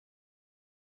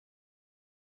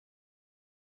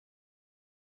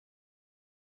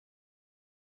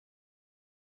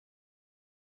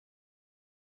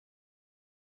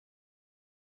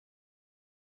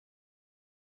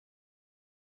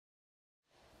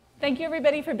Thank you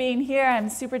everybody for being here. I'm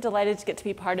super delighted to get to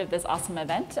be part of this awesome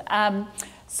event.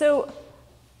 So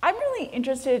I'm really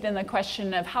interested in the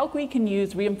question of how we can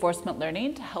use reinforcement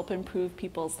learning to help improve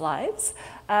people's lives.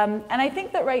 And I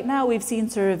think that right now we've seen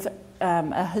sort of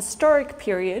a historic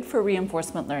period for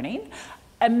reinforcement learning.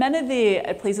 And many of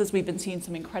the places we've been seeing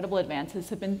some incredible advances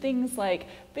have been things like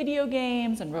video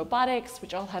games and robotics,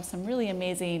 which all have some really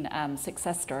amazing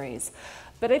success stories.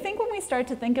 But I think when we start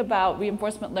to think about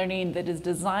reinforcement learning that is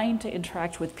designed to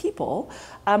interact with people,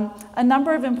 a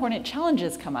number of important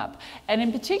challenges come up. And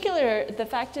in particular, the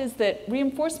fact is that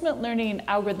reinforcement learning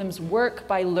algorithms work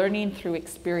by learning through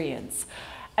experience.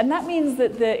 And that means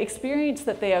that the experience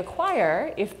that they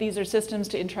acquire, if these are systems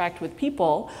to interact with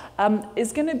people,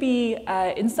 is going to be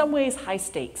in some ways high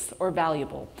stakes or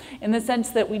valuable, in the sense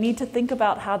that we need to think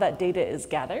about how that data is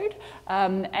gathered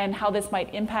and how this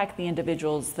might impact the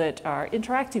individuals that are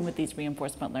interacting with these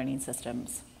reinforcement learning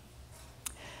systems.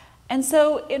 And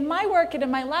so in my work and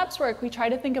in my lab's work, we try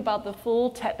to think about the full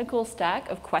technical stack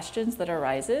of questions that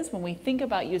arises when we think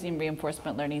about using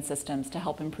reinforcement learning systems to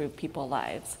help improve people's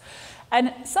lives.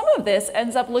 And some of this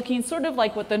ends up looking sort of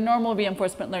like what the normal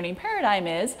reinforcement learning paradigm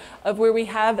is, of where we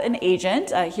have an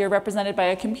agent, here represented by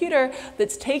a computer,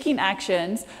 that's taking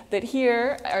actions that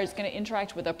here is going to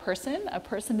interact with a person. A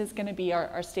person is going to be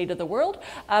our state of the world.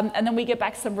 And then we get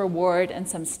back some reward and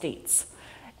some states.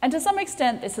 And to some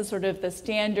extent, this is sort of the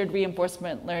standard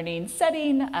reinforcement learning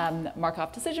setting.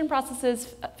 Markov decision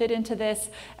processes fit into this.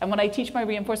 And when I teach my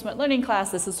reinforcement learning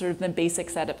class, this is sort of the basic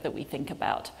setup that we think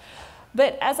about.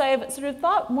 But as I've sort of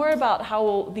thought more about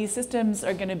how these systems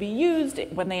are going to be used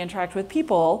when they interact with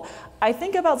people, I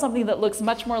think about something that looks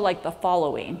much more like the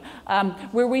following,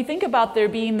 where we think about there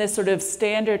being this sort of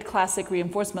standard classic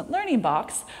reinforcement learning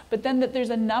box, but then that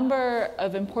there's a number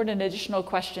of important additional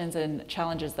questions and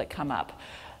challenges that come up.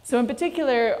 So in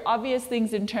particular, obvious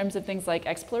things in terms of things like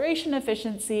exploration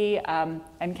efficiency and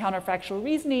counterfactual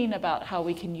reasoning about how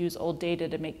we can use old data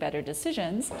to make better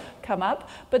decisions come up.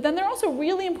 But then there are also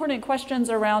really important questions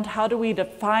around how do we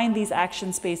define these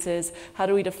action spaces, how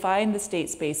do we define the state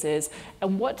spaces,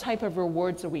 and what type of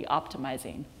rewards are we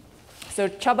optimizing? So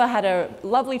Csaba had a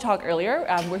lovely talk earlier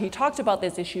where he talked about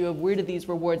this issue of where do these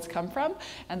rewards come from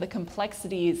and the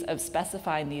complexities of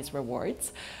specifying these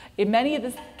rewards. In many of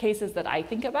the cases that I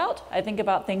think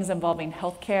about things involving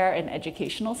healthcare and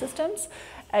educational systems.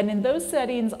 And in those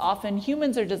settings, often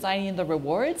humans are designing the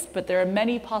rewards, but there are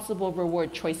many possible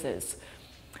reward choices.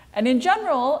 And in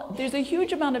general, there's a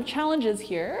huge amount of challenges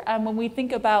here when we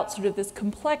think about sort of this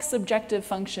complex subjective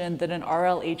function that an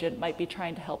RL agent might be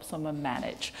trying to help someone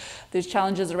manage. There's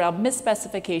challenges around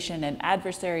misspecification and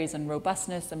adversaries and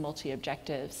robustness and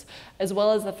multi-objectives, as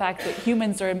well as the fact that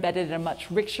humans are embedded in a much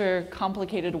richer,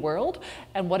 complicated world,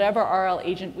 and whatever RL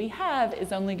agent we have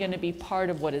is only going to be part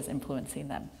of what is influencing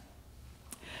them.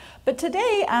 But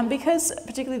today, because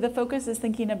particularly the focus is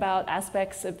thinking about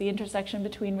aspects of the intersection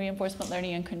between reinforcement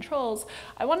learning and controls,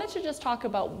 I wanted to just talk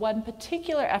about one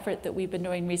particular effort that we've been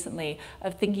doing recently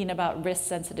of thinking about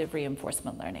risk-sensitive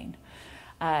reinforcement learning.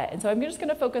 And so I'm just going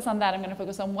to focus on that. I'm going to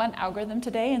focus on one algorithm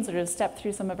today and sort of step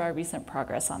through some of our recent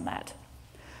progress on that.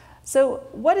 So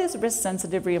what is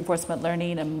risk-sensitive reinforcement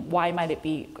learning and why might it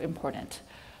be important?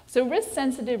 So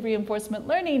risk-sensitive reinforcement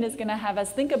learning is going to have us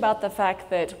think about the fact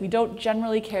that we don't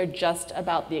generally care just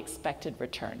about the expected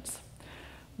returns.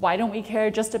 Why don't we care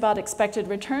just about expected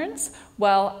returns?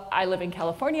 Well, I live in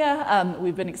California.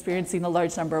 We've been experiencing a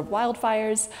large number of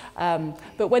wildfires.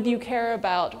 But whether you care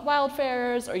about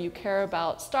wildfires or you care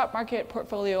about stock market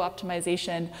portfolio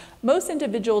optimization, most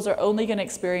individuals are only going to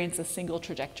experience a single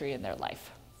trajectory in their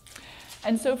life.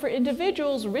 And so for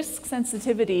individuals, risk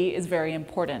sensitivity is very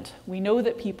important. We know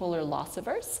that people are loss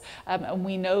averse, and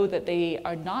we know that they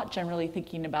are not generally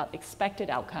thinking about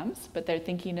expected outcomes, but they're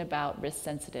thinking about risk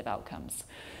sensitive outcomes.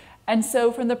 And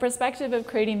so from the perspective of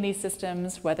creating these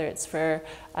systems, whether it's for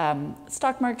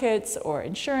stock markets or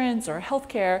insurance or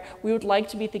healthcare, we would like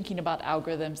to be thinking about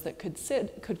algorithms that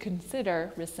could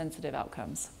consider risk sensitive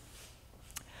outcomes.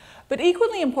 But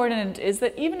equally important is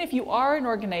that even if you are an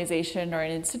organization or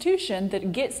an institution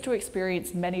that gets to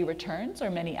experience many returns or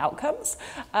many outcomes,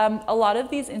 a lot of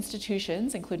these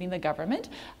institutions, including the government,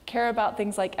 care about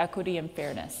things like equity and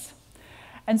fairness.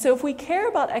 And so if we care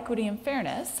about equity and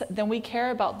fairness, then we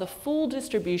care about the full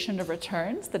distribution of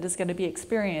returns that is going to be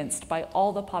experienced by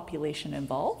all the population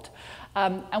involved.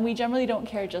 And we generally don't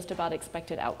care just about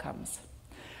expected outcomes.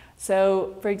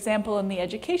 So, for example, in the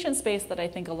education space that I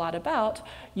think a lot about,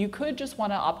 you could just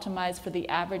want to optimize for the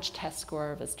average test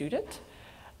score of a student,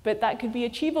 but that could be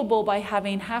achievable by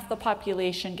having half the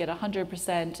population get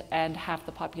 100% and half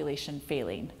the population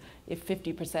failing if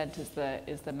 50%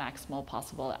 is the maximal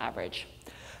possible average.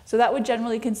 So that would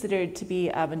generally be considered to be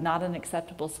not an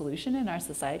acceptable solution in our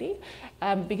society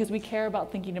because we care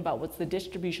about thinking about what's the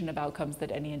distribution of outcomes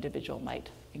that any individual might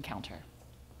encounter.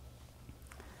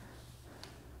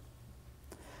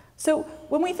 So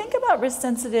when we think about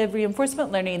risk-sensitive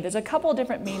reinforcement learning, there's a couple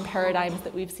different main paradigms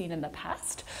that we've seen in the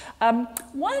past.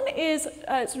 One is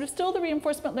sort of still the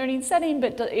reinforcement learning setting,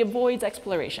 but it avoids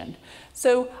exploration.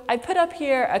 So I put up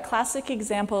here a classic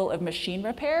example of machine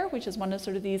repair, which is one of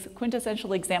sort of these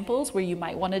quintessential examples where you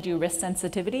might want to do risk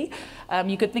sensitivity.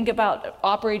 You could think about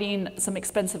operating some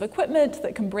expensive equipment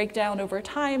that can break down over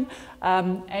time.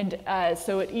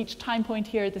 So at each time point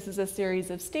here, this is a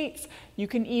series of states. You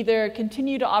can either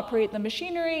continue to operate the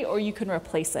machinery or you can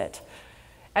replace it.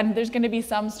 And there's going to be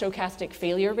some stochastic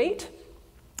failure rate.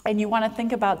 And you want to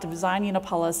think about designing a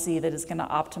policy that is going to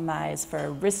optimize for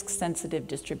a risk-sensitive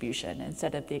distribution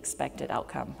instead of the expected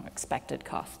outcome or expected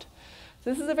cost. So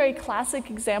this is a very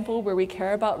classic example where we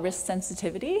care about risk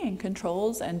sensitivity and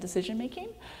controls and decision making.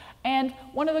 And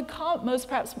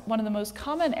perhaps one of the most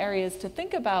common areas to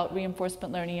think about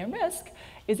reinforcement learning and risk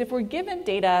is if we're given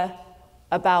data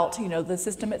about the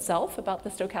system itself, about the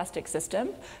stochastic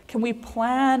system, can we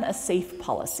plan a safe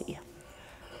policy?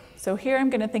 So here I'm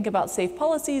going to think about safe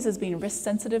policies as being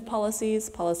risk-sensitive policies,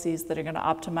 policies that are going to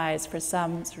optimize for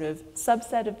some sort of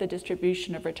subset of the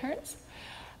distribution of returns.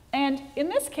 And in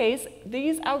this case,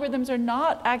 these algorithms are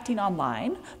not acting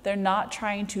online. They're not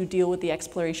trying to deal with the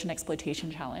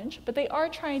exploration-exploitation challenge, but they are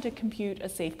trying to compute a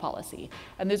safe policy.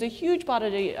 And there's a huge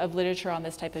body of literature on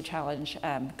this type of challenge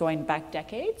going back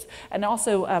decades, and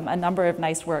also a number of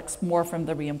nice works more from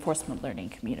the reinforcement learning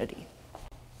community.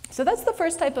 So that's the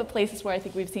first type of places where I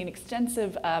think we've seen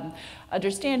extensive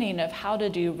understanding of how to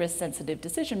do risk-sensitive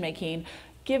decision-making,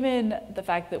 given the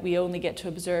fact that we only get to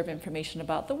observe information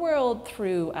about the world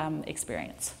through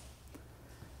experience.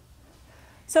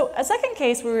 So a second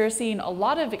case where we're seeing a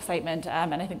lot of excitement,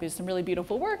 and I think there's some really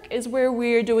beautiful work, is where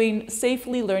we're doing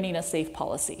safely learning a safe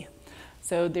policy.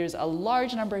 So there's a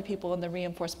large number of people in the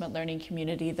reinforcement learning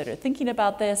community that are thinking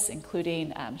about this,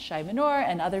 including Shai Minor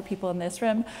and other people in this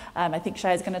room. I think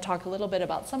Shai is going to talk a little bit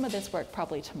about some of this work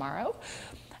probably tomorrow.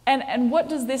 And what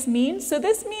does this mean? So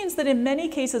this means that in many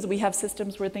cases we have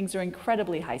systems where things are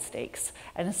incredibly high stakes,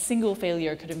 and a single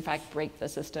failure could in fact break the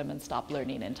system and stop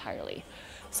learning entirely.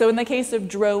 So in the case of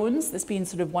drones, this being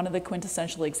sort of one of the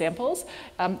quintessential examples,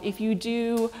 if you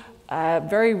do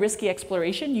very risky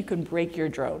exploration, you can break your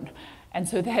drone. And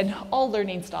so then all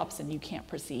learning stops and you can't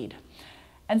proceed.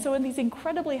 And so in these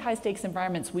incredibly high stakes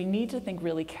environments, we need to think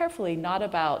really carefully, not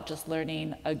about just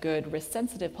learning a good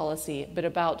risk-sensitive policy, but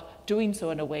about doing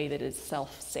so in a way that is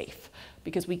self-safe,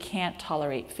 because we can't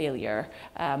tolerate failure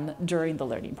during the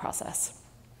learning process.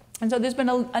 And so there's been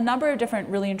a number of different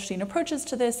really interesting approaches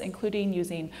to this, including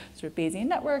using sort of Bayesian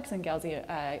networks and Gaussian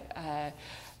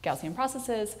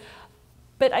processes.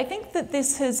 But I think that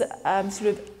this has sort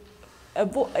of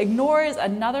ignores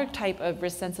another type of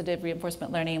risk-sensitive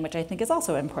reinforcement learning, which I think is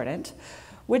also important,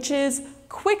 which is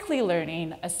quickly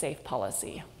learning a safe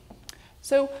policy.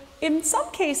 So in some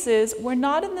cases, we're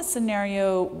not in the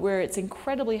scenario where it's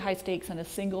incredibly high stakes and a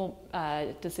single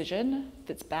decision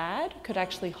that's bad could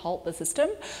actually halt the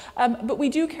system, but we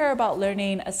do care about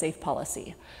learning a safe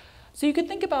policy. So you could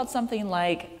think about something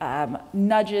like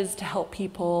nudges to help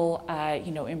people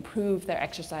improve their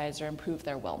exercise or improve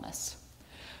their wellness.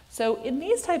 So in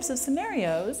these types of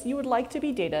scenarios, you would like to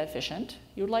be data efficient.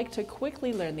 You would like to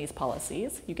quickly learn these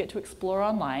policies. You get to explore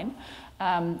online.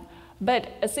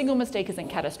 But a single mistake isn't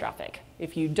catastrophic.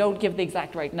 If you don't give the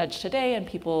exact right nudge today and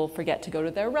people forget to go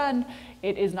to their run,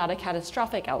 it is not a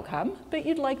catastrophic outcome, but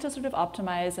you'd like to sort of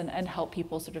optimize and help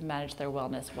people sort of manage their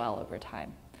wellness well over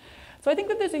time. So I think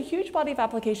that there's a huge body of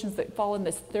applications that fall in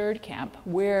this third camp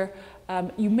where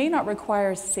you may not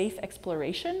require safe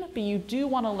exploration, but you do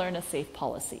want to learn a safe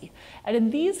policy. And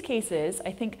in these cases,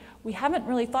 I think we haven't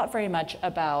really thought very much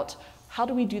about how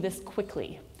do we do this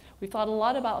quickly. We've thought a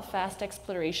lot about fast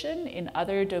exploration in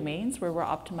other domains where we're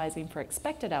optimizing for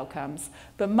expected outcomes,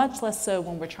 but much less so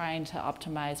when we're trying to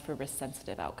optimize for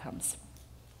risk-sensitive outcomes.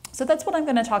 So that's what I'm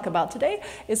going to talk about today,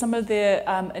 is some of the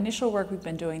initial work we've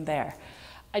been doing there.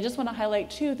 I just want to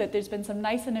highlight, too, that there's been some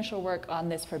nice initial work on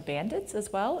this for bandits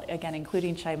as well, again,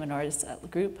 including Shai Minor's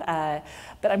group. But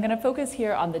I'm going to focus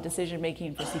here on the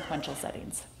decision-making for sequential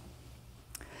settings.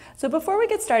 So before we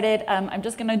get started, I'm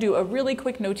just going to do a really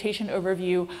quick notation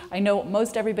overview. I know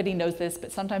most everybody knows this,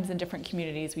 but sometimes in different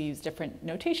communities we use different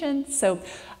notations. So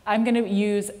I'm going to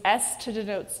use S to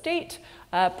denote state,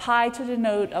 pi to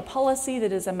denote a policy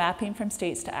that is a mapping from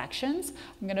states to actions.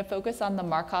 I'm going to focus on the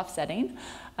Markov setting.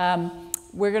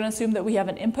 we're going to assume that we have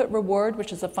an input reward,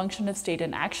 which is a function of state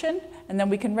and action, and then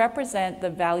we can represent the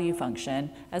value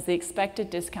function as the expected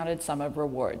discounted sum of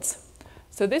rewards.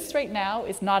 So this right now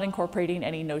is not incorporating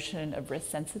any notion of risk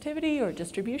sensitivity or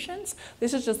distributions.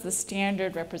 This is just the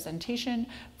standard representation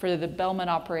for the Bellman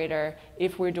operator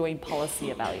if we're doing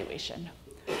policy evaluation.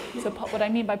 So what I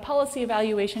mean by policy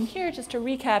evaluation here, just to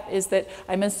recap, is that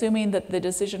I'm assuming that the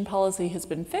decision policy has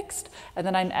been fixed, and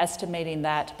then I'm estimating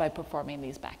that by performing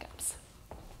these backups.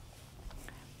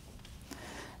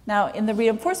 Now, in the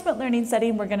reinforcement learning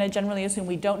setting, we're going to generally assume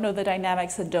we don't know the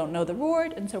dynamics and don't know the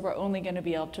reward, and so we're only going to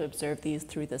be able to observe these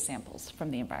through the samples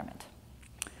from the environment.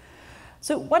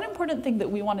 So one important thing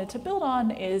that we wanted to build on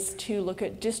is to look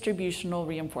at distributional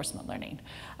reinforcement learning,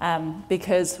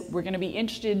 because we're going to be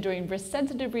interested in doing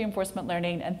risk-sensitive reinforcement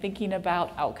learning and thinking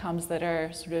about outcomes that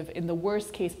are sort of in the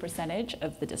worst case percentage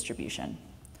of the distribution.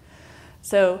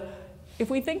 So if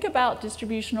we think about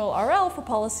distributional RL for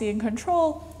policy and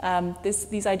control,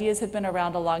 these ideas have been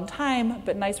around a long time,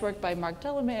 but nice work by Mark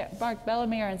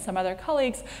Bellemare and some other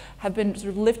colleagues have been sort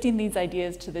of lifting these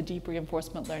ideas to the deep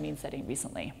reinforcement learning setting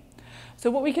recently. So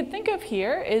what we could think of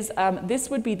here is this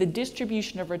would be the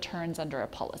distribution of returns under a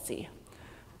policy.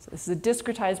 So this is a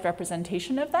discretized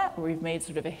representation of that, where we've made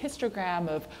sort of a histogram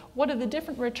of what are the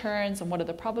different returns and what are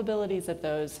the probabilities of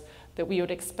those that we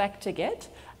would expect to get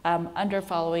under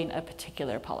following a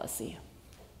particular policy.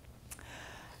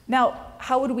 Now,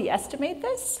 how would we estimate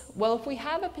this? Well, if we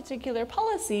have a particular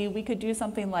policy, we could do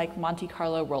something like Monte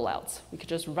Carlo rollouts. We could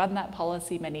just run that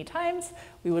policy many times.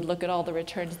 We would look at all the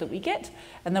returns that we get,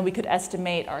 and then we could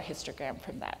estimate our histogram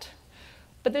from that.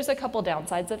 But there's a couple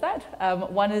downsides of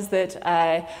that. One is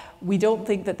that we don't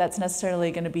think that that's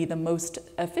necessarily going to be the most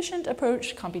efficient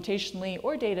approach, computationally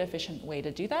or data efficient way to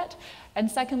do that.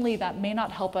 And secondly, that may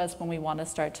not help us when we want to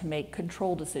start to make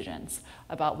control decisions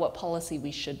about what policy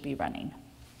we should be running.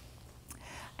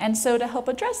 And so to help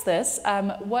address this,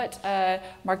 what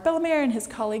Mark Bellemare and his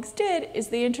colleagues did is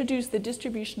they introduced the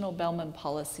distributional Bellman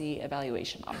policy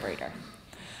evaluation operator.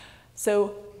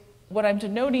 So what I'm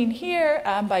denoting here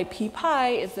by p pi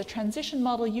is the transition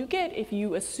model you get if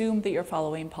you assume that you're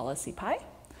following policy pi.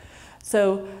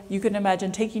 So you can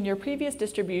imagine taking your previous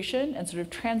distribution and sort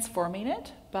of transforming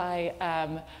it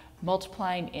by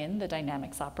multiplying in the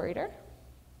dynamics operator.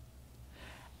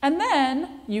 And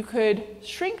then you could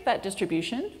shrink that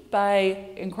distribution by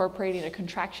incorporating a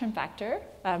contraction factor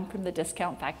from the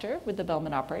discount factor with the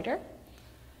Bellman operator.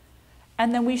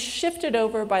 And then we shift it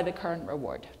over by the current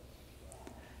reward.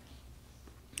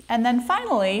 And then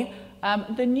finally,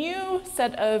 the new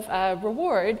set of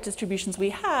reward distributions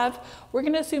we have, we're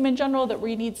going to assume in general that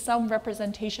we need some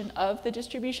representation of the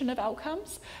distribution of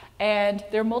outcomes. And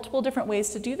there are multiple different ways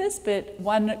to do this, but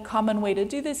one common way to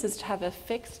do this is to have a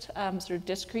fixed sort of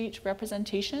discrete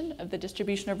representation of the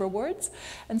distribution of rewards.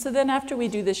 And so then after we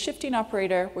do this shifting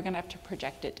operator, we're going to have to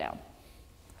project it down.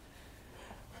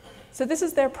 So this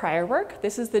is their prior work.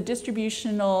 This is the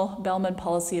distributional Bellman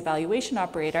policy evaluation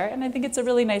operator, and I think it's a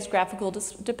really nice graphical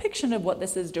depiction of what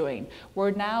this is doing.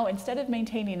 We're now, instead of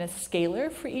maintaining a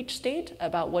scalar for each state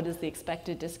about what is the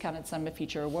expected discounted sum of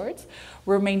future rewards,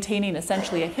 we're maintaining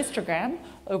essentially a histogram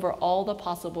over all the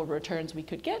possible returns we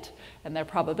could get and their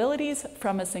probabilities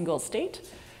from a single state.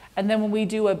 And then when we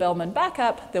do a Bellman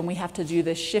backup, then we have to do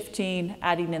this shifting,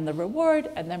 adding in the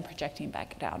reward, and then projecting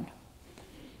back down.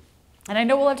 And I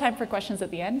know we'll have time for questions at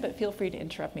the end, but feel free to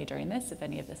interrupt me during this if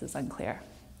any of this is unclear.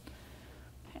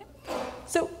 Okay.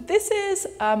 So this is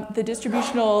the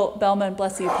distributional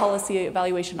Bellman-Blessey policy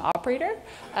evaluation operator,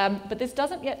 but this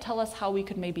doesn't yet tell us how we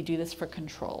could maybe do this for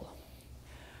control.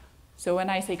 So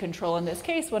when I say control in this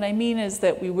case, what I mean is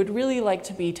that we would really like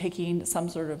to be taking some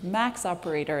sort of max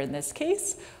operator in this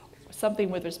case,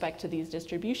 something with respect to these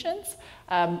distributions,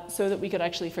 so that we could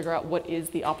actually figure out what is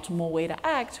the optimal way to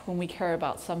act when we care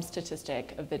about some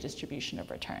statistic of the distribution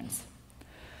of returns.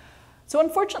 So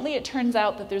unfortunately, it turns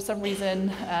out that there's some reason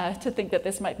to think that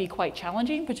this might be quite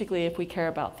challenging, particularly if we care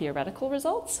about theoretical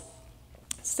results.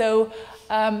 So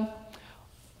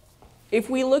if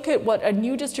we look at what a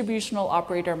new distributional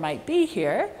operator might be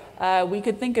here, we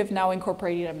could think of now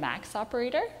incorporating a max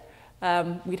operator.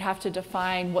 We'd have to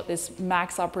define what this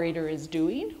max operator is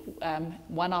doing.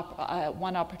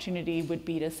 One opportunity would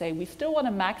be to say we still want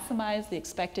to maximize the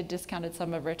expected discounted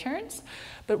sum of returns,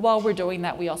 but while we're doing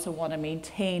that, we also want to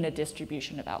maintain a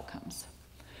distribution of outcomes.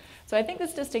 So I think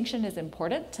this distinction is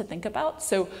important to think about.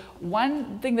 So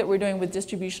one thing that we're doing with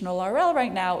distributional RL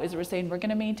right now is we're saying we're going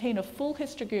to maintain a full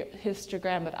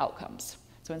histogram of outcomes.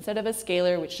 So So instead of a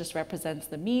scalar, which just represents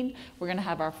the mean, we're going to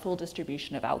have our full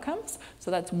distribution of outcomes.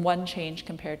 So that's one change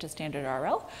compared to standard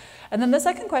RL. And then the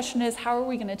second question is, how are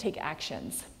we going to take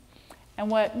actions?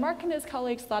 And what Mark and his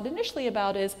colleagues thought initially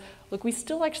about is, look, we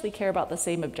still actually care about the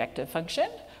same objective function,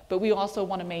 but we also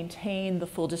want to maintain the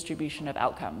full distribution of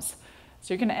outcomes.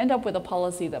 So you're going to end up with a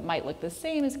policy that might look the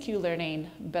same as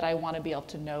Q-learning, but I want to be able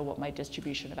to know what my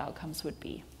distribution of outcomes would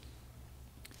be.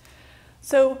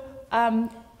 So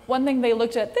one thing they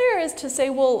looked at there is to say,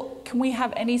 well, can we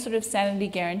have any sort of sanity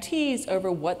guarantees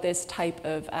over what this type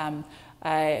of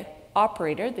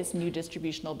operator, this new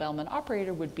distributional Bellman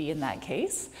operator, would be in that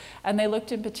case? And they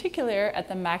looked in particular at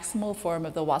the maximal form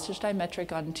of the Wasserstein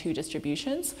metric on two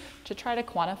distributions to try to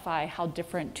quantify how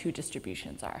different two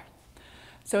distributions are.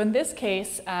 So in this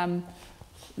case,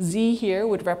 Z here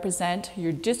would represent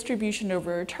your distribution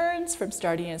over returns from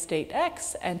starting in state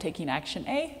X and taking action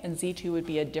A, and Z2 would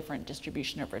be a different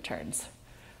distribution of returns.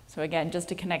 So again, just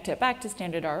to connect it back to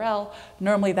standard RL,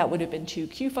 normally that would have been two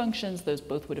Q functions. Those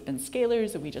both would have been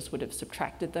scalars, and we just would have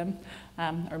subtracted them,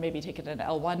 or maybe taken an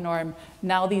L1 norm.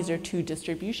 Now these are two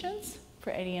distributions for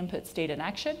any input, state, and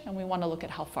action, and we want to look at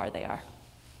how far they are.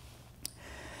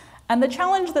 And the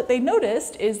challenge that they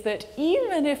noticed is that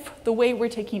even if the way we're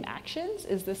taking actions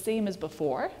is the same as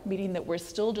before, meaning that we're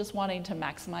still just wanting to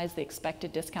maximize the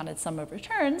expected discounted sum of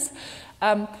returns,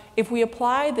 if we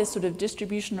apply this sort of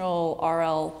distributional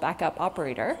RL backup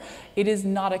operator, it is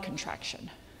not a contraction.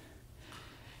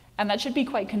 And that should be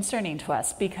quite concerning to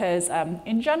us because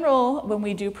in general, when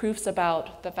we do proofs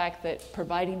about the fact that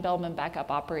providing Bellman backup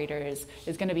operators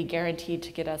is going to be guaranteed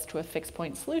to get us to a fixed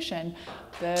point solution,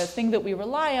 the thing that we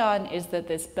rely on is that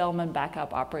this Bellman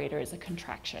backup operator is a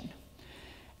contraction.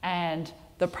 And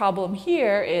the problem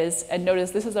here is, and notice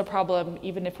this is a problem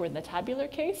even if we're in the tabular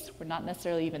case, we're not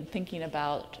necessarily even thinking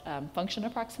about function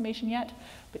approximation yet,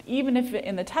 but even if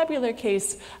in the tabular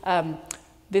case,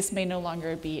 this may no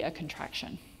longer be a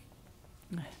contraction.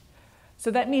 So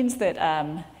that means that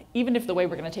even if the way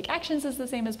we're going to take actions is the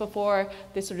same as before,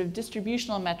 this sort of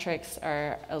distributional metrics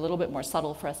are a little bit more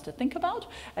subtle for us to think about,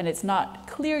 and it's not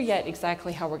clear yet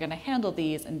exactly how we're going to handle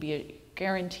these and be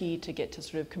guaranteed to get to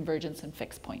sort of convergence and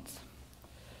fixed points.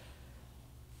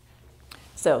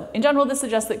 So in general, this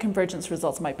suggests that convergence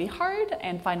results might be hard,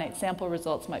 and finite sample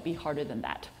results might be harder than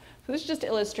that. So this is just to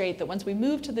illustrate that once we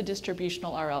move to the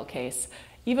distributional RL case,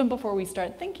 even before we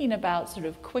start thinking about sort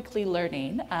of quickly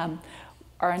learning,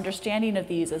 our understanding of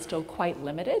these is still quite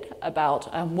limited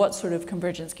about what sort of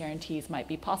convergence guarantees might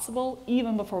be possible,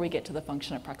 even before we get to the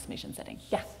function approximation setting.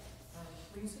 Yeah?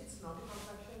 When you say it's not a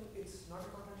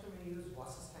contraction when you use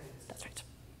Wasserstein distance. That's right.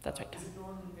 That's right. Is it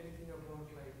known anything about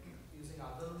like using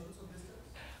other notions of distance?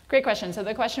 Great question. So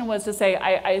the question was to say,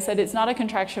 I said it's not a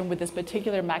contraction with this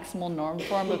particular maximal norm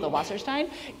form of the Wasserstein.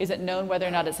 Is it known whether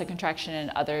or not it's a contraction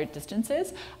in other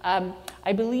distances?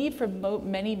 I believe for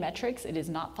many metrics, it is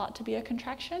not thought to be a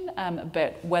contraction,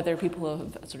 but whether people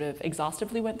have sort of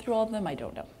exhaustively went through all of them, I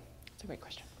don't know. It's a great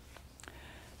question.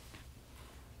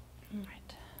 All right.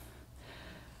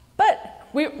 But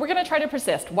we're going to try to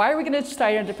persist. Why are we going to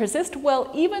try to persist? Well,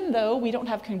 even though we don't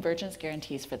have convergence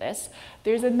guarantees for this,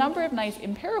 there's a number of nice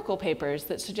empirical papers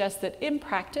that suggest that in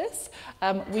practice,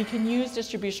 we can use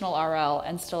distributional RL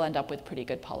and still end up with pretty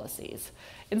good policies.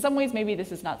 In some ways, maybe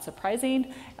this is not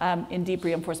surprising. In deep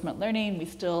reinforcement learning, we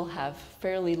still have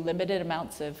fairly limited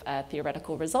amounts of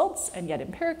theoretical results, and yet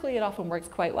empirically, it often works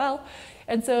quite well.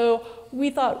 And so we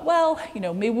thought, well,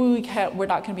 maybe we're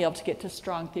not going to be able to get to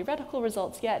strong theoretical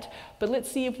results yet, but let's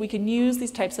see if we can use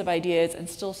these types of ideas and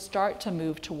still start to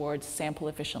move towards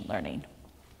sample-efficient learning.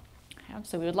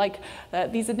 So we would like,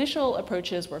 these initial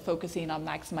approaches were focusing on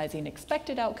maximizing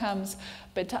expected outcomes,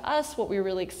 but to us, what we were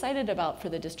really excited about for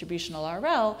the distributional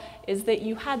RL is that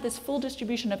you had this full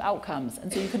distribution of outcomes,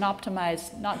 and so you can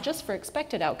optimize not just for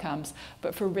expected outcomes,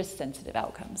 but for risk-sensitive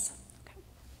outcomes.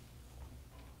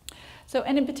 So,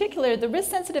 and in particular, the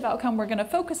risk-sensitive outcome we're going to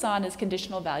focus on is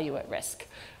conditional value at risk.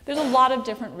 There's a lot of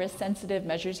different risk-sensitive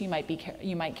measures you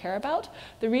might care about.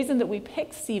 The reason that we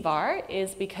picked CVAR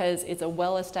is because it's a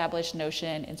well-established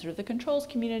notion in sort of the controls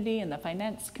community and the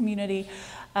finance community,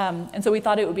 and so we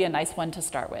thought it would be a nice one to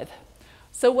start with.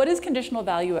 So what is conditional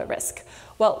value at risk?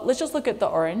 Well, let's just look at the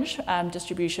orange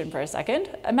distribution for a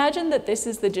second. Imagine that this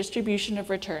is the distribution of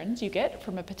returns you get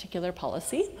from a particular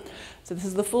policy. So this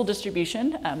is the full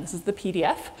distribution. This is the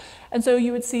PDF. And so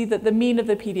you would see that the mean of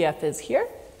the PDF is here.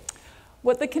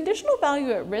 What the conditional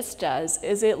value at risk does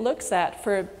is it looks at,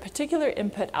 for a particular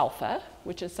input alpha,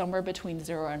 which is somewhere between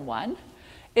 0 and 1,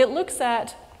 it looks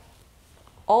at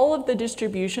all of the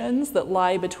distributions that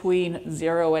lie between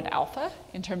 0 and alpha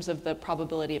in terms of the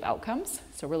probability of outcomes.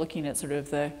 So we're looking at sort of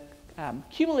the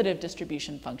cumulative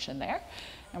distribution function there.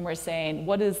 And we're saying,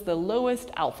 what is the lowest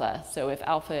alpha? So if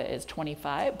alpha is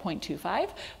 0.25,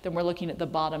 then we're looking at the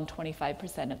bottom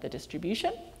 25% of the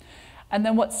distribution. And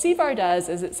then what CVAR does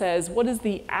is it says, what is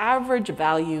the average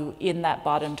value in that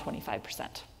bottom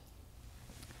 25%?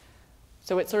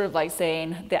 So it's sort of like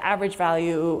saying the average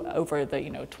value over the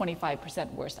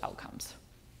 25% worst outcomes.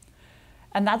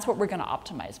 And that's what we're going to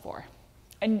optimize for.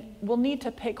 And we'll need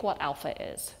to pick what alpha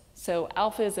is. So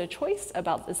alpha is a choice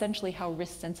about essentially how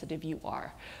risk sensitive you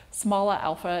are. Smaller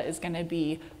alpha is going to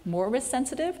be more risk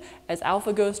sensitive. As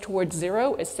alpha goes towards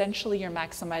 0, essentially you're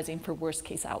maximizing for worst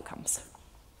case outcomes.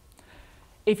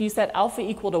 If you set alpha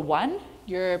equal to 1,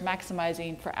 you're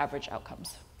maximizing for average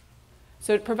outcomes.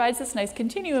 So it provides this nice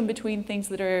continuum between things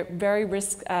that are very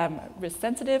risk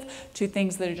sensitive to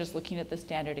things that are just looking at the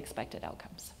standard expected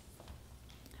outcomes.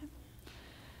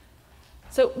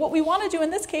 So what we want to do in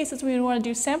this case is we want to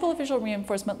do sample efficient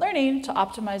reinforcement learning to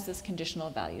optimize this conditional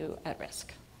value at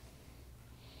risk.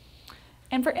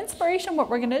 And for inspiration, what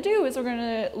we're going to do is we're going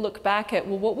to look back at,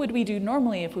 well, what would we do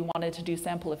normally if we wanted to do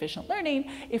sample efficient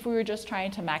learning if we were just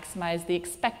trying to maximize the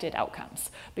expected outcomes?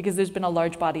 Because there's been a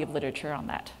large body of literature on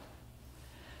that.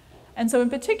 And so in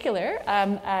particular,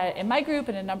 in my group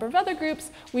and a number of other groups,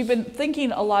 we've been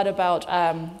thinking a lot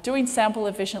about doing sample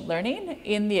efficient learning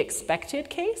in the expected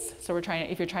case. So we're trying,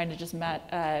 if you're trying to just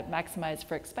maximize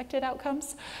for expected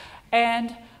outcomes.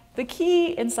 And the key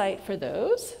insight for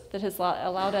those that has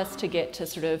allowed us to get to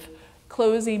sort of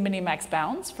closing minimax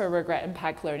bounds for regret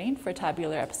impact learning for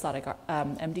tabular episodic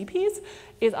MDPs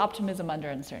is optimism under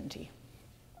uncertainty.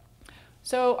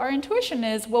 So our intuition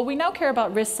is, well, we now care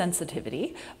about risk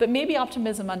sensitivity, but maybe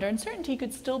optimism under uncertainty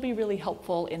could still be really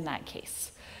helpful in that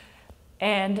case.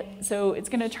 And so it's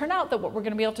going to turn out that what we're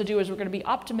going to be able to do is we're going to be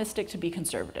optimistic to be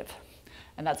conservative.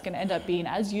 And that's going to end up being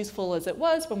as useful as it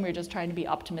was when we were just trying to be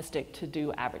optimistic to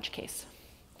do average case.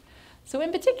 So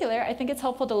in particular, I think it's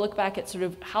helpful to look back at sort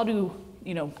of how do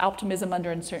optimism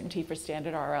under uncertainty for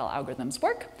standard RL algorithms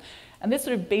work. And this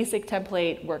sort of basic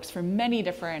template works for many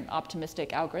different optimistic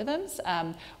algorithms,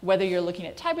 whether you're looking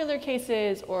at tabular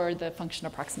cases or the function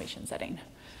approximation setting.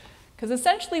 Because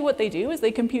essentially what they do is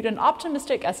they compute an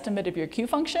optimistic estimate of your Q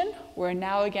function, where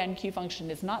now again Q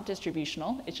function is not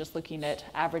distributional, it's just looking at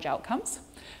average outcomes.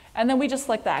 And then we just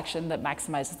select the action that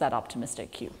maximizes that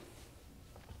optimistic Q.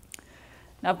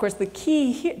 Now of course the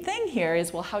key thing here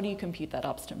is, well, how do you compute that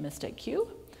optimistic Q?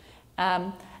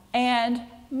 And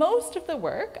most of the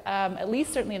work, at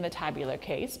least certainly in the tabular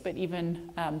case, but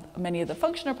even many of the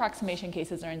function approximation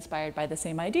cases are inspired by the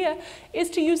same idea, is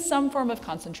to use some form of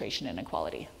concentration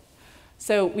inequality.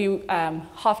 So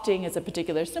Hofting is a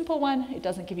particular simple one. It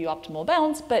doesn't give you optimal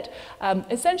bounds, but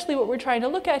essentially what we're trying to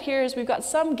look at here is we've got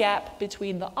some gap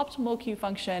between the optimal Q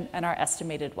function and our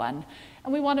estimated one,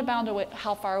 and we want to bound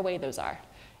how far away those are.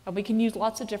 And we can use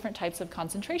lots of different types of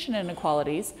concentration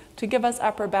inequalities to give us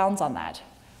upper bounds on that.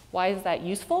 Why is that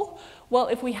useful? Well,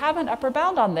 if we have an upper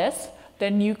bound on this,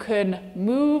 then you can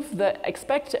move the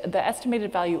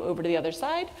estimated value over to the other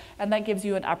side, and that gives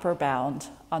you an upper bound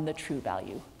on the true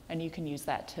value. And you can use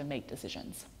that to make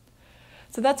decisions.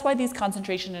 So that's why these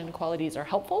concentration inequalities are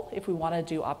helpful if we want to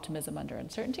do optimism under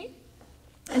uncertainty.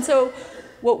 And so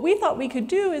what we thought we could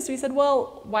do is we said,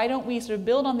 well, why don't we sort of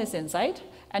build on this insight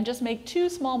and just make 2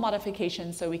 small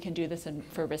modifications so we can do this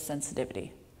for risk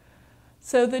sensitivity.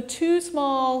 So the 2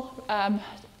 small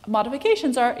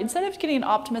modifications are, instead of getting an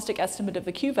optimistic estimate of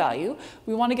the Q value,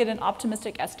 we want to get an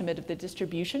optimistic estimate of the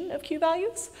distribution of Q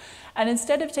values. And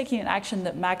instead of taking an action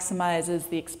that maximizes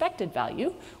the expected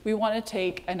value, we want to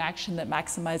take an action that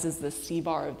maximizes the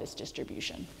C-bar of this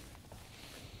distribution.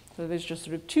 So there's just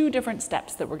sort of 2 different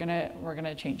steps that we're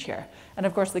gonna change here. And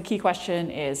of course, the key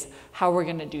question is how we're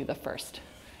going to do the first.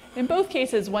 In both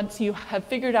cases, once you have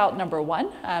figured out number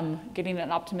 1, getting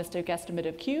an optimistic estimate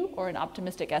of Q or an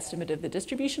optimistic estimate of the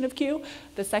distribution of Q,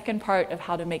 the second part of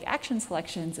how to make action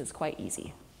selections is quite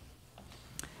easy.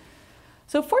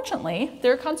 So fortunately,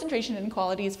 there are concentration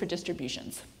inequalities for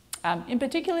distributions. In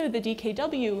particular, the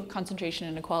DKW concentration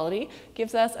inequality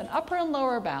gives us an upper and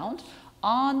lower bound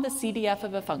on the CDF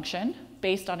of a function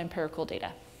based on empirical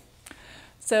data.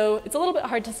 So it's a little bit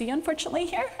hard to see, unfortunately,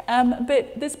 here,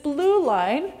 but this blue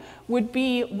line would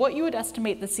be what you would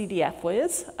estimate the CDF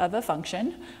was of a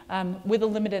function with a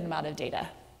limited amount of data.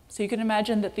 So you can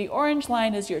imagine that the orange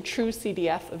line is your true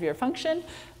CDF of your function.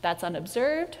 That's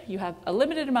unobserved. You have a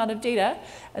limited amount of data,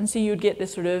 and so you'd get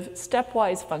this sort of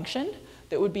stepwise function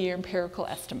that would be your empirical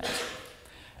estimate.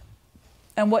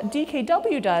 And what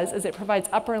DKW does is it provides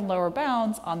upper and lower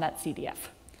bounds on that CDF.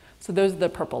 So those are the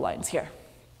purple lines here.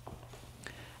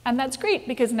 And that's great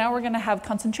because now we're going to have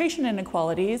concentration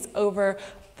inequalities over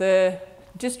the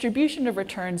distribution of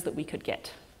returns that we could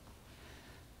get.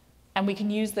 And we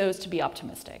can use those to be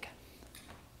optimistic.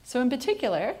 So in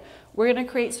particular, we're going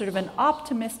to create sort of an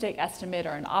optimistic estimate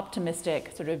or an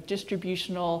optimistic sort of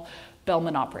distributional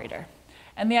Bellman operator.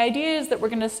 And the idea is that we're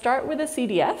going to start with a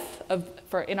CDF,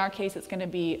 in our case it's going to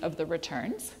be of the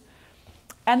returns,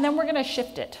 and then we're going to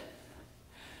shift it.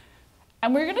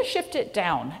 And we're going to shift it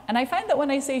down. And I find that when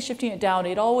I say shifting it down,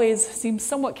 it always seems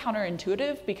somewhat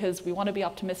counterintuitive because we want to be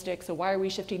optimistic, so why are we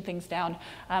shifting things down?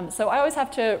 So I always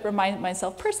have to remind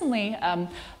myself personally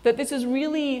that this is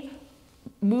really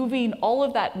moving all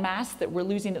of that mass that we're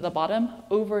losing at the bottom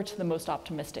over to the most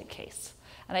optimistic case.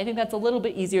 And I think that's a little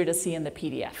bit easier to see in the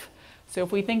PDF. So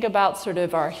if we think about sort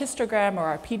of our histogram or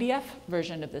our PDF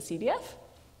version of the CDF,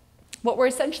 what we're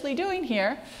essentially doing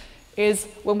here is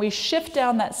when we shift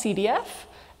down that CDF,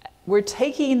 we're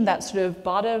taking that sort of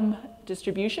bottom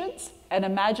distributions and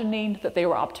imagining that they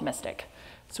were optimistic.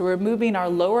 So we're moving our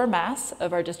lower mass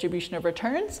of our distribution of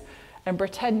returns and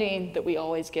pretending that we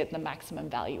always get the maximum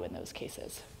value in those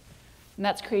cases. And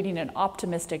that's creating an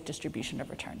optimistic distribution of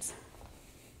returns.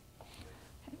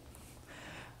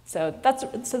 So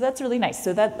that's really nice.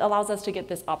 So that allows us to get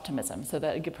this optimism, so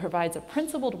that it provides a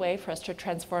principled way for us to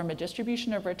transform a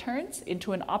distribution of returns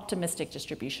into an optimistic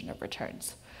distribution of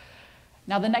returns.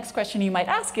 Now the next question you might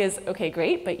ask is, okay,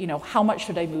 great, but how much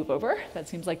should I move over? That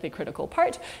seems like the critical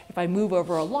part. If I move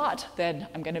over a lot, then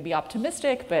I'm going to be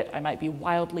optimistic, but I might be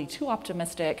wildly too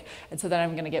optimistic, and so then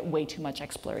I'm going to get way too much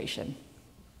exploration.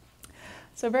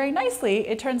 So very nicely,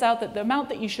 it turns out that the amount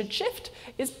that you should shift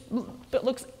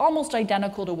looks almost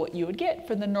identical to what you would get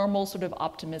for the normal sort of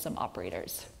optimism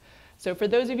operators. So for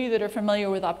those of you that are familiar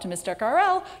with optimistic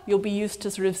RL, you'll be used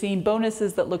to sort of seeing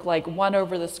bonuses that look like 1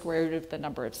 over the square root of the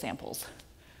number of samples.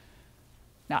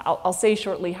 Now, I'll say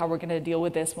shortly how we're going to deal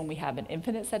with this when we have an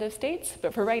infinite set of states,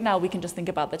 but for right now, we can just think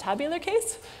about the tabular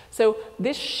case. So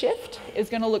this shift is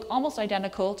going to look almost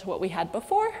identical to what we had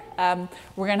before.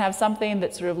 We're going to have something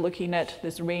that's sort of looking at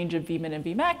this range of Vmin and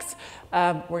Vmax.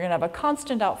 We're going to have a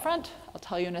constant out front. I'll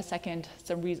tell you in a second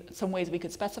some ways we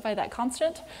could specify that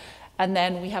constant. And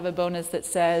then we have a bonus that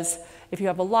says, if you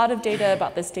have a lot of data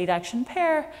about this state action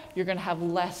pair, you're going to have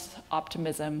less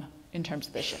optimism in terms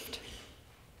of the shift.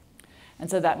 And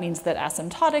so that means that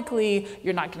asymptotically,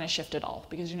 you're not going to shift at all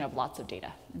because you have lots of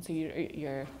data. And so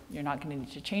you're not going to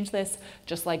need to change this,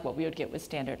 just like what we would get with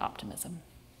standard optimism.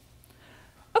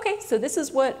 Okay, so this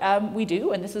is what we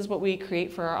do, and this is what we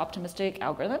create for our optimistic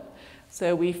algorithm.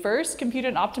 So we first compute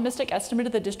an optimistic estimate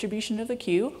of the distribution of the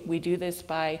Q. We do this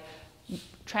by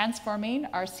transforming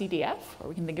our CDF, or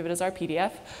we can think of it as our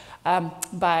PDF,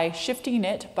 by shifting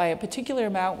it by a particular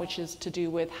amount, which is to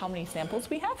do with how many samples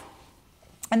we have.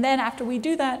 And then after we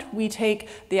do that, we take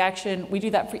the action, we do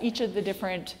that for each of the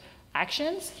different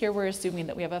actions. Here we're assuming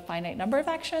that we have a finite number of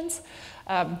actions.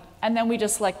 And then we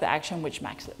just select the action which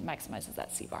maximizes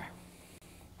that C-bar.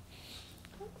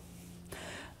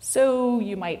 So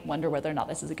you might wonder whether or not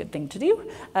this is a good thing to do,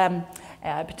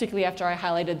 particularly after I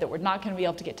highlighted that we're not going to be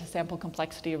able to get to sample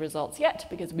complexity results yet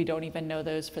because we don't even know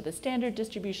those for the standard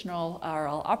distributional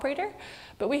RL operator.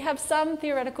 But we have some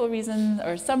theoretical reason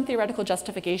or some theoretical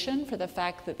justification for the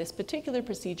fact that this particular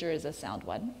procedure is a sound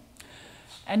one.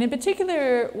 And in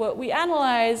particular, what we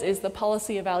analyze is the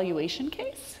policy evaluation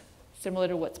case, similar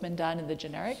to what's been done in the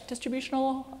generic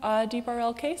distributional deep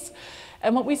RL case.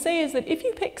 And what we say is that if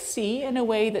you pick C in a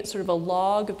way that's sort of a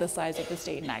log of the size of the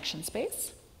state and action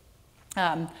space,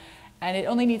 and it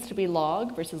only needs to be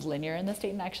log versus linear in the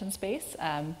state and action space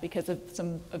because of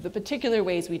some of the particular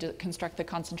ways we construct the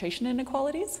concentration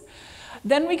inequalities,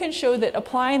 then we can show that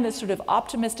applying this sort of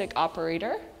optimistic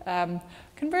operator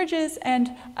converges, and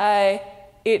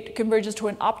it converges to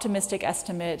an optimistic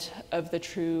estimate of the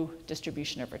true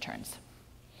distribution of returns.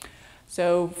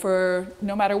 So for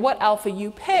no matter what alpha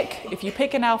you pick, if you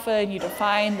pick an alpha and you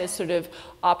define this sort of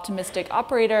optimistic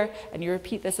operator and you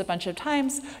repeat this a bunch of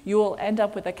times, you will end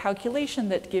up with a calculation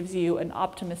that gives you an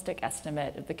optimistic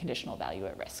estimate of the conditional value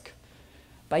at risk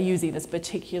by using this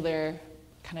particular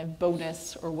kind of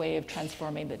bonus or way of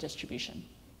transforming the distribution.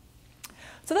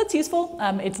 So that's useful.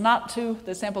 It's not to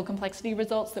the sample complexity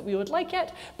results that we would like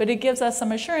yet, but it gives us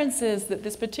some assurances that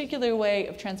this particular way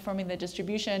of transforming the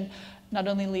distribution not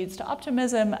only leads to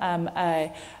optimism,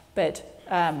 but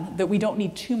that we don't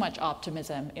need too much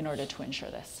optimism in order to ensure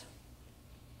this.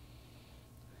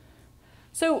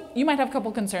 So you might have a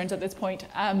couple concerns at this point.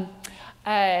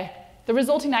 The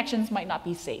resulting actions might not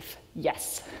be safe.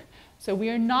 Yes. So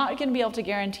we are not going to be able to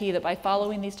guarantee that by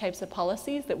following these types of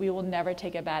policies that we will never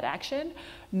take a bad action,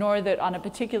 nor that on a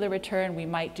particular return we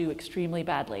might do extremely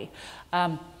badly.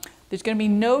 There's going to be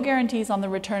no guarantees on the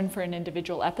return for an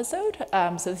individual episode,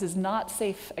 so this is not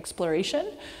safe exploration,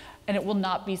 and it will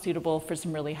not be suitable for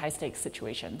some really high stakes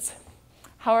situations.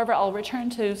 However, I'll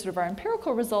return to sort of our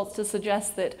empirical results to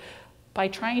suggest that by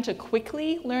trying to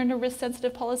quickly learn a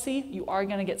risk-sensitive policy, you are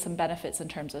going to get some benefits in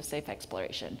terms of safe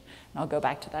exploration. And I'll go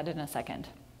back to that in a second.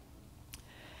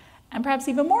 And perhaps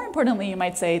even more importantly, you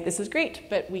might say, this is great,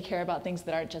 but we care about things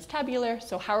that aren't just tabular.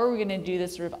 So how are we going to do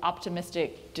this sort of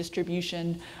optimistic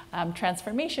distribution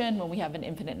transformation when we have an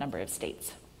infinite number of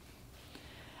states?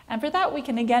 And for that, we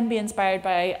can again be inspired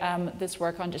by this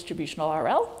work on distributional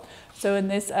RL. So in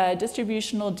this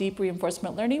distributional deep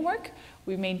reinforcement learning work,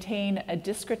 we maintain a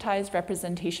discretized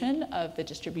representation of the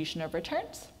distribution of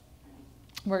returns.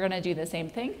 We're going to do the same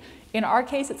thing. In our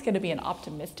case, it's going to be an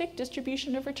optimistic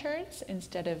distribution of returns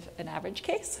instead of an average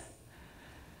case.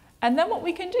 And then what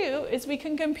we can do is we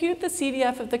can compute the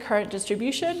CDF of the current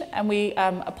distribution, and we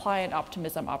apply an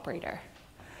optimism operator.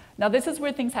 Now this is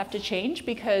where things have to change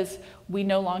because we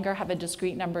no longer have a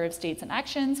discrete number of states and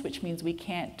actions, which means we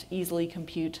can't easily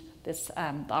compute this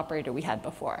the operator we had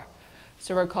before.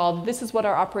 So recall, this is what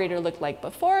our operator looked like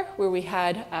before, where we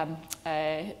had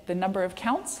the number of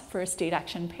counts for a state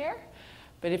action pair.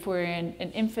 But if we're in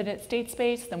an infinite state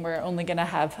space, then we're only going to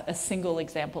have a single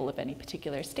example of any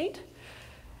particular state.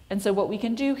 And so what we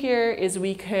can do here is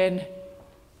we can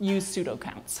use pseudo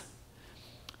counts.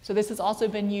 So this has also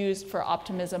been used for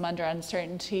optimism under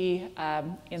uncertainty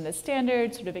in the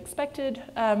standard sort of expected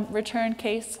return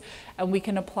case. And we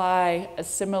can apply a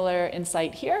similar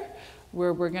insight here,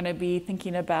 where we're going to be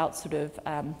thinking about sort of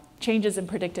changes in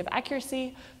predictive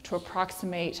accuracy to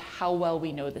approximate how well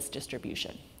we know this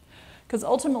distribution. Because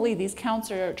ultimately, these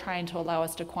counts are trying to allow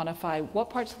us to quantify what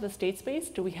parts of the state space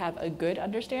do we have a good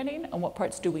understanding and what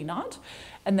parts do we not,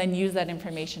 and then use that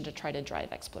information to try to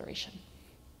drive exploration.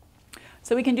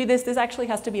 So we can do this. This actually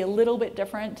has to be a little bit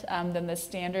different than the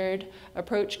standard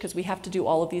approach because we have to do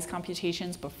all of these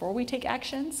computations before we take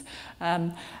actions.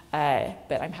 But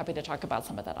I'm happy to talk about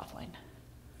some of that offline.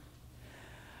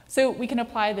 So we can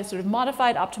apply this sort of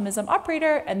modified optimism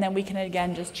operator, and then we can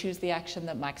again just choose the action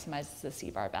that maximizes the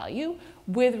C-bar value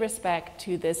with respect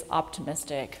to this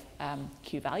optimistic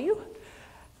Q value.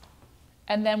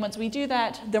 And then once we do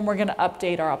that, then we're going to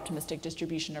update our optimistic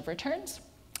distribution of returns.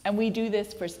 And we do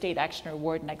this for state action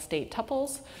reward next state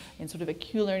tuples in sort of a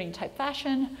Q-learning type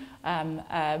fashion,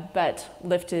 but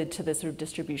lifted to this sort of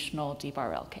distributional deep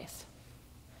RL case.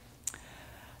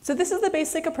 So this is the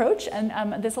basic approach,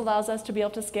 and this allows us to be able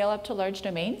to scale up to large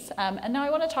domains. And now I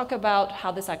want to talk about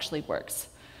how this actually works.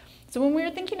 So when we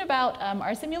were thinking about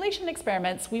our simulation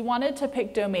experiments, we wanted to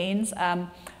pick domains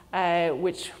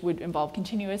which would involve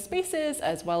continuous spaces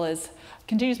as well as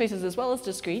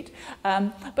discrete,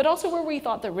 but also where we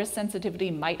thought that risk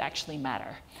sensitivity might actually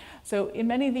matter. So in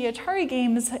many of the Atari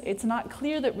games, it's not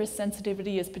clear that risk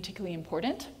sensitivity is particularly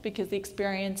important because the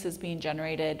experience is being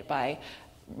generated by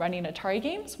running Atari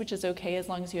games, which is okay as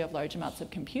long as you have large amounts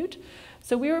of compute.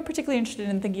 So we were particularly interested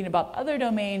in thinking about other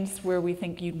domains where we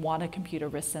think you'd want to compute a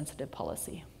risk-sensitive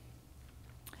policy.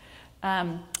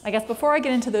 I guess before I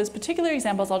get into those particular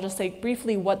examples, I'll just say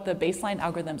briefly what the baseline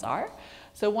algorithms are.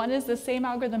 So one is the same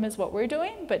algorithm as what we're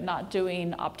doing, but not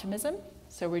doing optimism.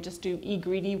 So we just do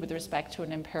E-greedy with respect to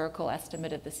an empirical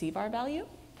estimate of the C-bar value.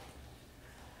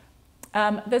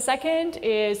 The second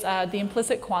is the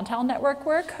implicit quantile network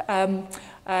work,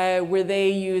 where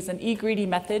they use an E-greedy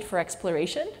method for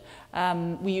exploration.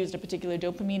 We used a particular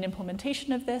dopamine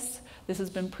implementation of this. This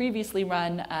has been previously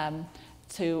run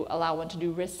to allow one to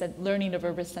do learning of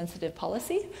a risk-sensitive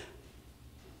policy.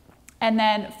 And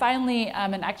then finally,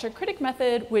 an actor-critic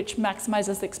method, which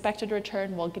maximizes the expected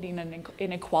return while getting an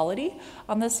inequality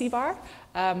on the C-bar,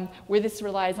 where this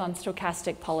relies on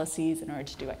stochastic policies in order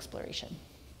to do exploration.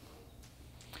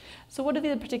 So what are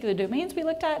the particular domains we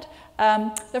looked at?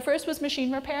 The first was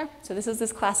machine repair. So this is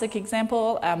this classic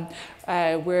example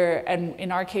where, and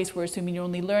in our case, we're assuming you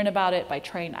only learn about it by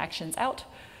trying actions out.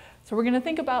 So we're going to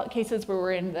think about cases where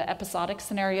we're in the episodic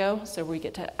scenario, so we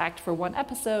get to act for one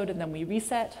episode and then we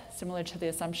reset, similar to the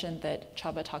assumption that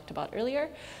Csaba talked about earlier.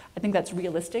 I think that's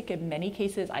realistic in many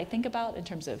cases I think about in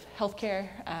terms of healthcare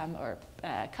or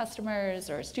customers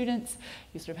or students.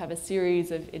 You sort of have a series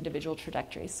of individual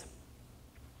trajectories.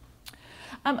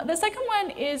 The second one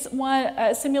is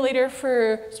a simulator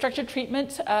for structured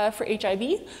treatment for HIV.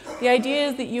 The idea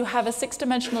is that you have a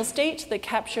 6-dimensional state that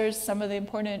captures some of the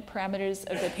important parameters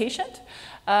of the patient.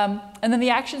 And then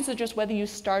the actions are just whether you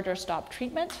start or stop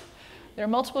treatment. There are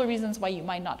multiple reasons why you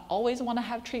might not always want to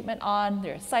have treatment on.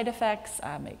 There are side effects.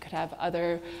 It could have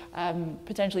other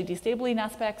potentially destabling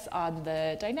aspects on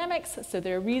the dynamics. So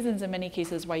there are reasons in many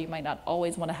cases why you might not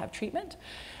always want to have treatment.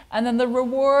 And then the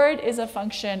reward is a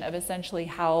function of essentially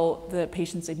how the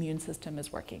patient's immune system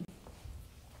is working.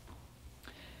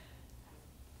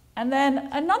 And then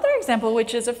another example,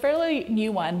 which is a fairly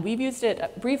new one, we've used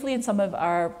it briefly in some of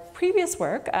our previous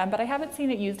work, but I haven't seen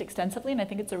it used extensively, and I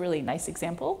think it's a really nice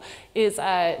example, is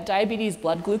diabetes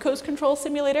blood glucose control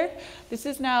simulator.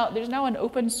 There's now an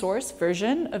open source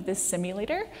version of this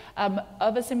simulator,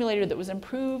 of a simulator that was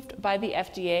improved by the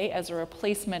FDA as a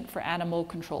replacement for animal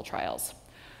control trials.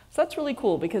 So that's really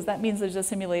cool because that means there's a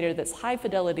simulator that's high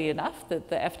fidelity enough that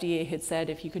the FDA had said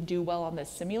if you can do well on this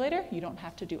simulator, you don't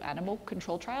have to do animal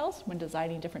control trials when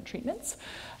designing different treatments.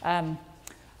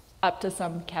 Up to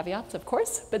some caveats, of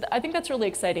course, but I think that's really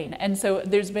exciting. And so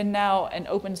there's been now an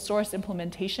open source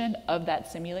implementation of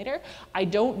that simulator. I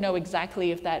don't know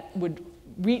exactly if that would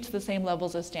reach the same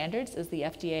levels of standards as the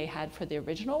FDA had for the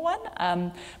original one,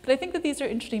 but I think that these are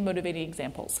interesting, motivating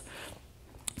examples.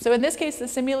 So in this case, the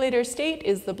simulator state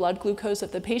is the blood glucose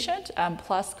of the patient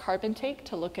plus carb intake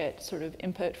to look at sort of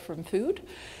input from food.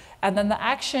 And then the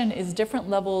action is different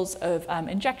levels of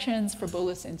injections for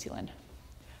bolus insulin.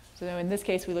 So in this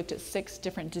case, we looked at 6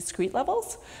 different discrete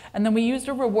levels. And then we used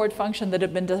a reward function that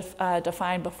had been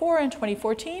defined before in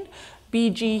 2014.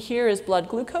 BG here is blood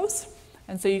glucose.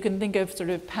 And so you can think of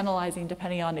sort of penalizing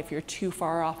depending on if you're too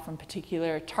far off from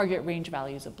particular target range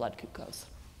values of blood glucose.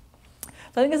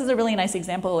 So I think this is a really nice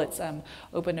example. It's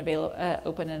open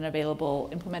and available,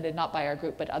 implemented not by our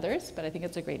group but others, but I think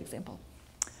it's a great example.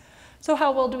 So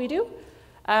how well do we do?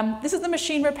 This is the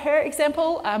machine repair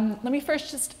example. Let me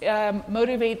first just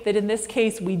motivate that in this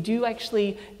case, we do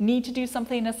actually need to do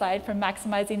something aside from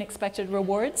maximizing expected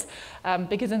rewards,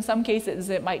 because in some cases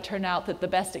it might turn out that the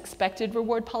best expected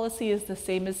reward policy is the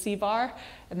same as CVAR,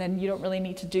 and then you don't really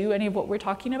need to do any of what we're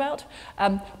talking about.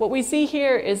 What we see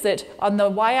here is that on the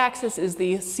y-axis is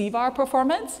the CVAR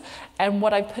performance, and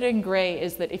what I've put in gray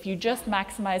is that if you just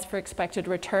maximize for expected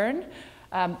return,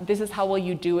 this is how well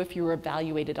you do if you were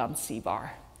evaluated on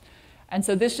CVAR. And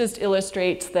so this just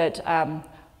illustrates that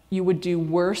you would do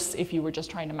worse if you were just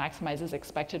trying to maximize as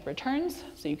expected returns.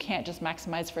 So you can't just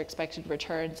maximize for expected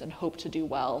returns and hope to do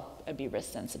well and be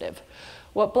risk sensitive.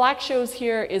 What black shows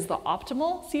here is the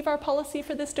optimal CVAR policy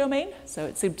for this domain. So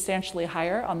it's substantially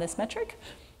higher on this metric.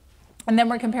 And then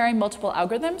we're comparing multiple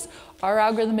algorithms. Our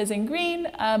algorithm is in green,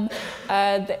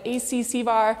 the AC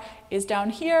CVAR is down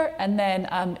here, and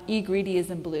then E-greedy is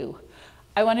in blue.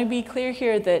 I want to be clear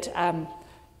here that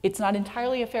it's not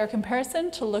entirely a fair comparison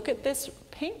to look at this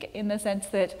pink in the sense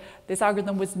that this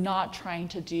algorithm was not trying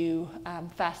to do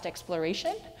fast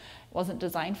exploration. It wasn't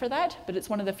designed for that, but it's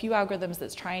one of the few algorithms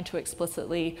that's trying to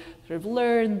explicitly sort of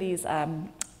learn these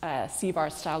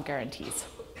CVAR style guarantees.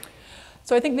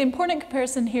 So I think the important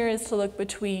comparison here is to look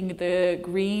between the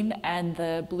green and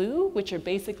the blue, which are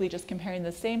basically just comparing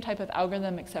the same type of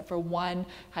algorithm except for one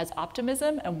has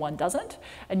optimism and one doesn't.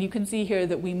 And you can see here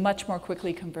that we much more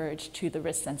quickly converge to the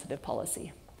risk-sensitive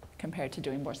policy compared to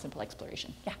doing more simple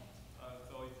exploration. Yeah? So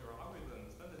if your algorithm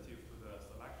is sensitive to the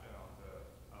selection of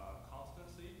the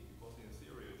constancy, because in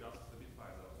theory you just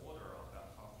specify the order of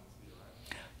that constancy,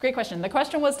 right? Great question. The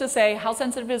question was to say, how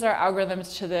sensitive is our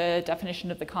algorithms to the definition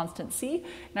of the constant C?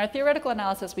 In our theoretical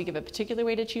analysis, we give a particular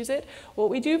way to choose it. What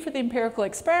we do for the empirical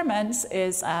experiments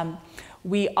is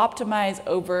we optimize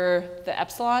over the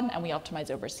epsilon and we optimize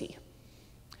over C.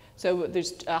 So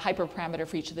there's a hyperparameter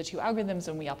for each of the two algorithms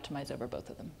and we optimize over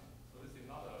both of them. So this is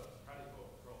not a practical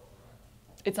approach,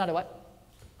 right? It's not a what?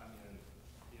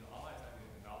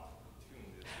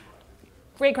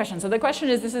 Great question. So the question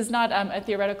is, this is not a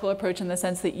theoretical approach in the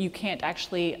sense that you can't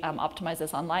actually optimize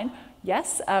this online.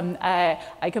 Yes,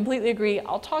 I completely agree.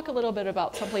 I'll talk a little bit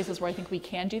about some places where I think we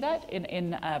can do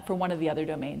that for one of the other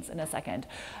domains in a second.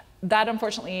 That,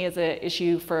 unfortunately, is an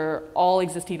issue for all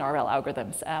existing RL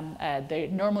algorithms.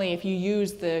 Normally, if you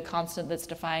use the constant that's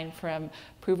defined from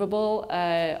provable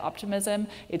optimism,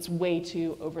 it's way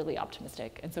too overly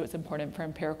optimistic. And so it's important for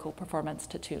empirical performance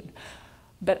to tune.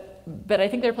 But I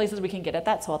think there are places we can get at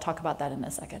that, so I'll talk about that in a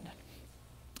second.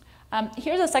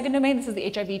 Here's a second domain. This is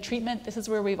the HIV treatment. This is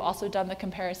where we've also done the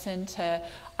comparison to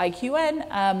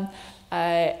IQN.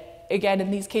 Again,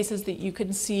 in these cases that you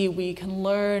can see, we can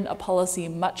learn a policy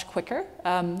much quicker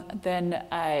than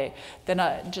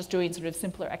just doing sort of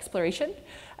simpler exploration.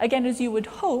 Again, as you would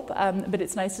hope, but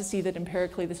it's nice to see that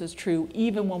empirically this is true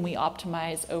even when we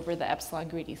optimize over the epsilon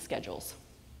greedy schedules.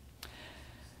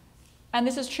 And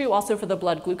this is true also for the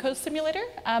blood glucose simulator.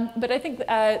 But I think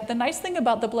the nice thing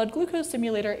about the blood glucose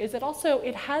simulator is that also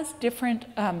it has different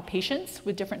patients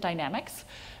with different dynamics.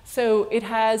 So it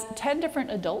has 10 different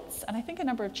adults, and I think a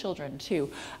number of children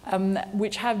too,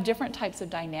 which have different types of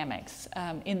dynamics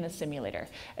in the simulator.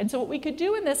 And so what we could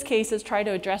do in this case is try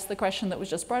to address the question that was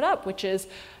just brought up, which is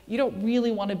you don't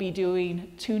really want to be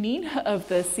doing tuning of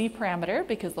the C parameter,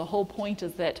 because the whole point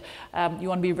is that you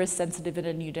want to be risk sensitive in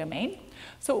a new domain.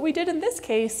 So what we did in this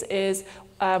case is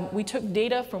we took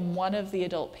data from one of the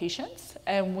adult patients,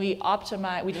 and we did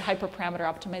hyperparameter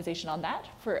optimization on that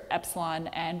for epsilon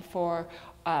and for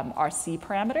our C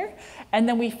parameter. And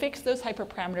then we fixed those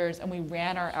hyperparameters and we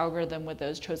ran our algorithm with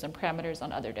those chosen parameters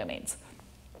on other domains.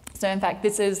 So in fact,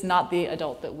 this is not the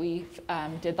adult that we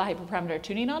did the hyperparameter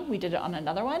tuning on. We did it on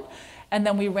another one. And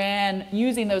then we ran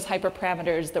using those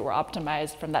hyperparameters that were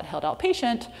optimized from that held out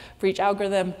patient for each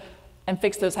algorithm and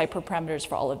fixed those hyperparameters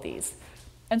for all of these.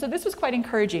 And so this was quite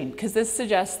encouraging, because this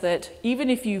suggests that even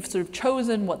if you've sort of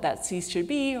chosen what that C should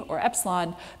be, or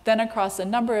epsilon, then across a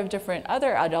number of different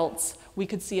other adults, we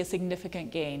could see a significant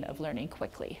gain of learning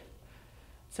quickly.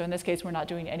 So in this case, we're not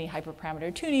doing any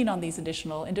hyperparameter tuning on these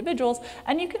additional individuals.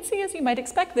 And you can see, as you might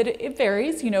expect, that it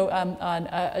varies. You know, on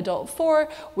adult 4,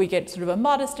 we get sort of a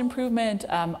modest improvement.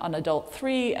 On adult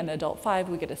 3 and adult 5,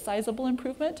 we get a sizable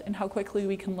improvement in how quickly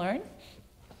we can learn.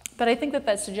 But I think that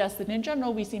that suggests that in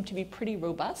general, we seem to be pretty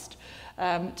robust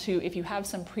if you have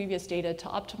some previous data to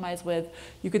optimize with,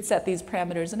 you could set these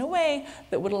parameters in a way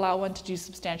that would allow one to do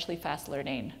substantially faster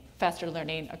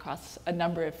learning across a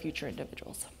number of future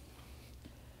individuals.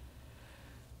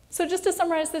 So just to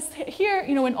summarize this here,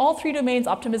 you know, in all 3 domains,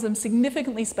 optimism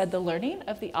significantly sped the learning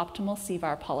of the optimal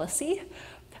CVAR policy.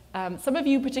 Some of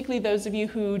you, particularly those of you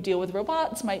who deal with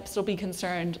robots, might still be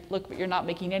concerned, look, but you're not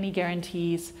making any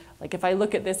guarantees. Like if I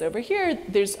look at this over here,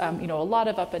 there's you know, a lot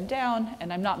of up and down,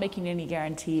 and I'm not making any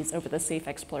guarantees over the safe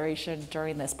exploration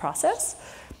during this process.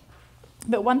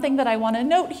 But one thing that I want to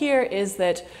note here is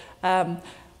that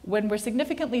when we're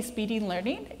significantly speeding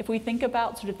learning, if we think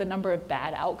about sort of the number of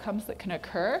bad outcomes that can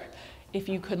occur, if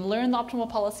you can learn the optimal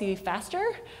policy faster,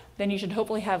 then you should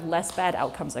hopefully have less bad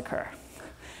outcomes occur.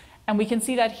 And we can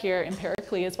see that here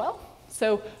empirically as well.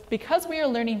 So because we are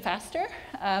learning faster,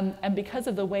 and because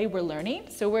of the way we're learning,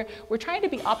 so we're trying to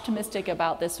be optimistic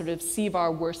about this sort of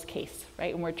CVAR worst case,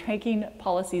 right? And we're taking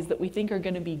policies that we think are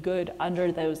going to be good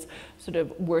under those sort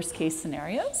of worst case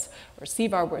scenarios, or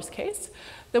CVAR worst case.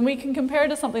 Then we can compare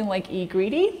to something like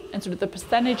E-greedy, and sort of the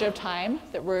percentage of time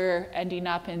that we're ending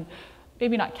up in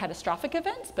maybe not catastrophic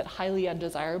events, but highly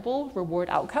undesirable reward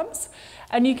outcomes.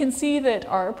 And you can see that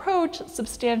our approach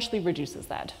substantially reduces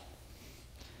that.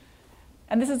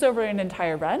 And this is over an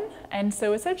entire run. And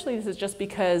so essentially this is just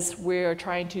because we're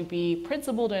trying to be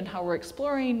principled in how we're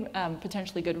exploring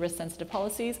potentially good risk-sensitive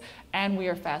policies, and we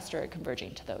are faster at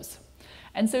converging to those.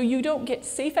 And so you don't get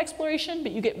safe exploration,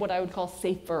 but you get what I would call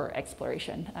safer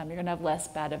exploration. You're going to have less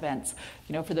bad events.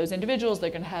 You know, for those individuals, they're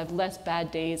going to have less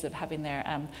bad days of having their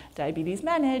diabetes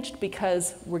managed,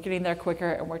 because we're getting there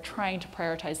quicker and we're trying to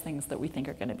prioritize things that we think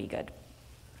are going to be good.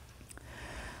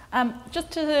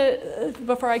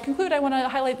 Before I conclude, I want to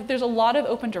highlight that there's a lot of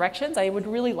open directions. I would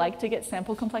really like to get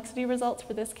sample complexity results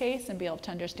for this case and be able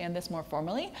to understand this more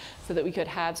formally, so that we could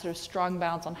have sort of strong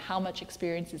bounds on how much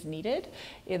experience is needed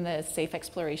in the safe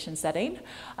exploration setting.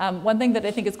 One thing that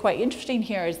I think is quite interesting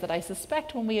here is that I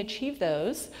suspect when we achieve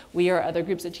those, we or other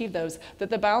groups achieve those, that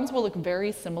the bounds will look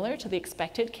very similar to the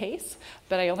expected case,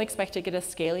 but I only expect to get a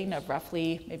scaling of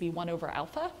roughly maybe 1 over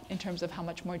alpha in terms of how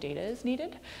much more data is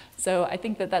needed. So I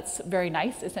think that that's very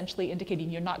nice, essentially indicating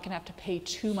you're not going to have to pay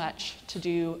too much to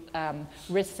do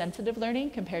risk-sensitive learning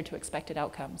compared to expected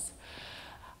outcomes.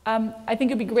 I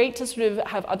think it'd be great to sort of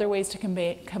have other ways to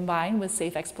combine with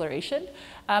safe exploration.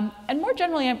 And more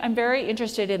generally, I'm very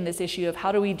interested in this issue of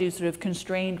how do we do sort of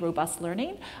constrained, robust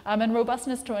learning, and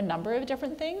robustness to a number of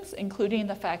different things, including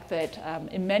the fact that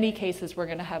in many cases we're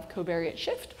going to have covariate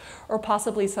shift, or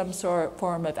possibly some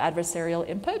form of adversarial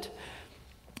input.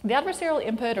 The adversarial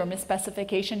input or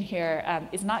misspecification here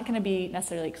is not going to be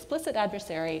necessarily explicit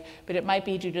adversary, but it might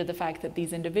be due to the fact that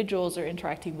these individuals are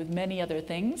interacting with many other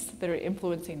things that are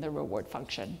influencing the reward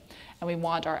function. And we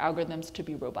want our algorithms to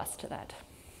be robust to that.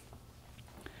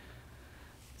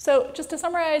 So just to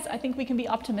summarize, I think we can be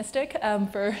optimistic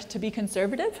to be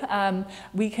conservative.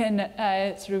 We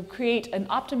can sort of create an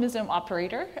optimism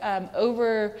operator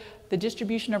over the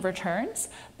distribution of returns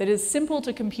that is simple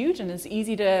to compute and is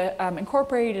easy to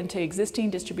incorporate into existing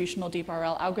distributional deep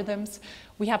RL algorithms.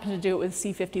 We happen to do it with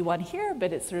C51 here,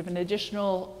 but it's sort of an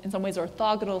additional, in some ways,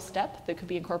 orthogonal step that could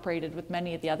be incorporated with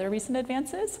many of the other recent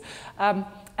advances. And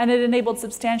it enabled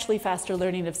substantially faster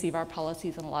learning of CVAR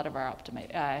policies in a lot of our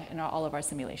all of our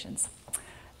simulations.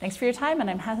 Thanks for your time, and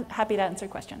I'm happy to answer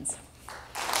questions.